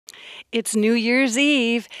It's New Year's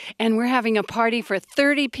Eve, and we're having a party for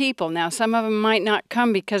 30 people. Now, some of them might not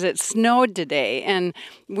come because it snowed today, and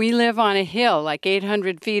we live on a hill like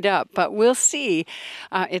 800 feet up, but we'll see.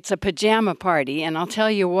 It's a pajama party, and I'll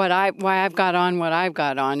tell you why I've got on what I've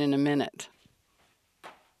got on in a minute.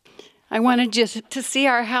 I wanted just to see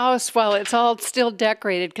our house while it's all still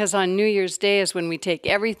decorated, because on New Year's Day is when we take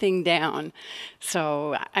everything down.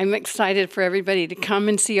 So I'm excited for everybody to come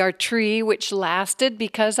and see our tree, which lasted,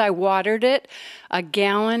 because I watered it, a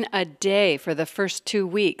gallon a day for the first 2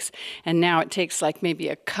 weeks. And now it takes like maybe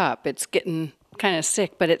a cup. It's getting kind of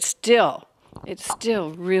sick, but it's still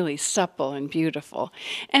really supple and beautiful.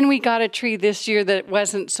 And we got a tree this year that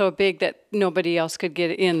wasn't so big that nobody else could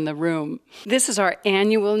get in the room. This is our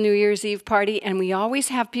annual New Year's Eve party, and we always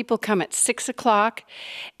have people come at 6 o'clock,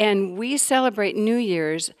 and we celebrate New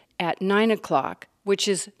Year's at 9 o'clock, which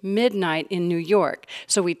is midnight in New York.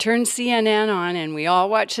 So we turn CNN on, and we all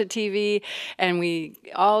watch the TV, and we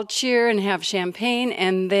all cheer and have champagne,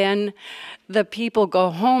 and then the people go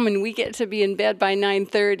home, and we get to be in bed by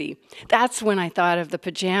 9:30. That's when I thought of the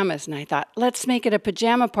pajamas, and I thought, let's make it a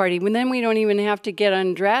pajama party. And then we don't even have to get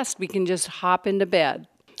undressed. We can just hop into bed.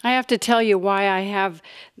 I have to tell you why I have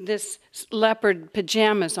this leopard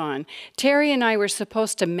pajamas on. Terry and I were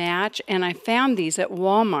supposed to match, and I found these at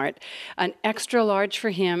Walmart, an extra large for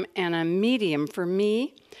him and a medium for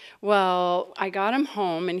me. Well, I got him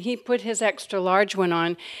home, and he put his extra large one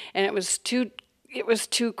on, and it was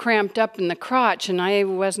too cramped up in the crotch, and I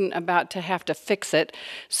wasn't about to have to fix it.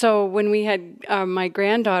 So when we had my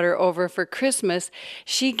granddaughter over for Christmas,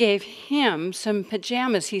 she gave him some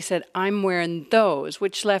pajamas. He said, I'm wearing those,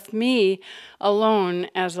 which left me alone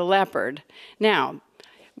as a leopard. Now,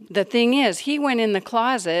 the thing is, he went in the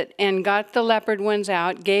closet and got the leopard ones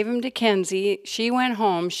out, gave them to Kenzie. She went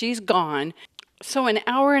home. She's gone. So an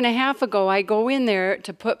hour and a half ago, I go in there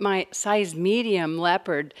to put my size medium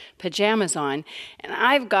leopard pajamas on, and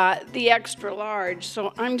I've got the extra large,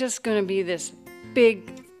 so I'm just going to be this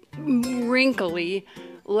big, wrinkly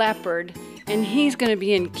leopard, and he's going to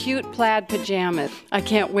be in cute plaid pajamas. I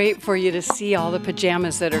can't wait for you to see all the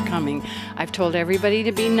pajamas that are coming. I've told everybody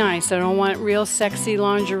to be nice. I don't want real sexy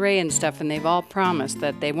lingerie and stuff, and they've all promised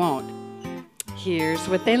that they won't. Here's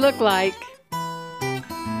what they look like.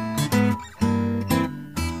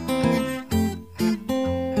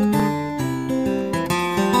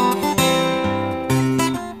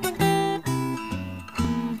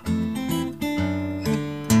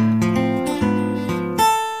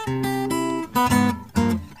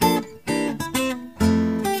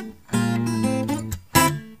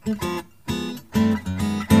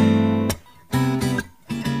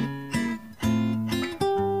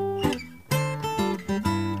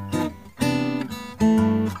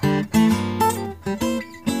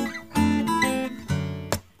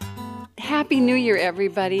 Happy New Year,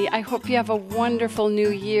 everybody. I hope you have a wonderful new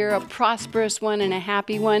year, a prosperous one and a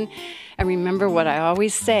happy one. And remember what I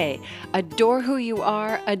always say, adore who you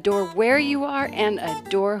are, adore where you are, and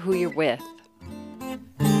adore who you're with.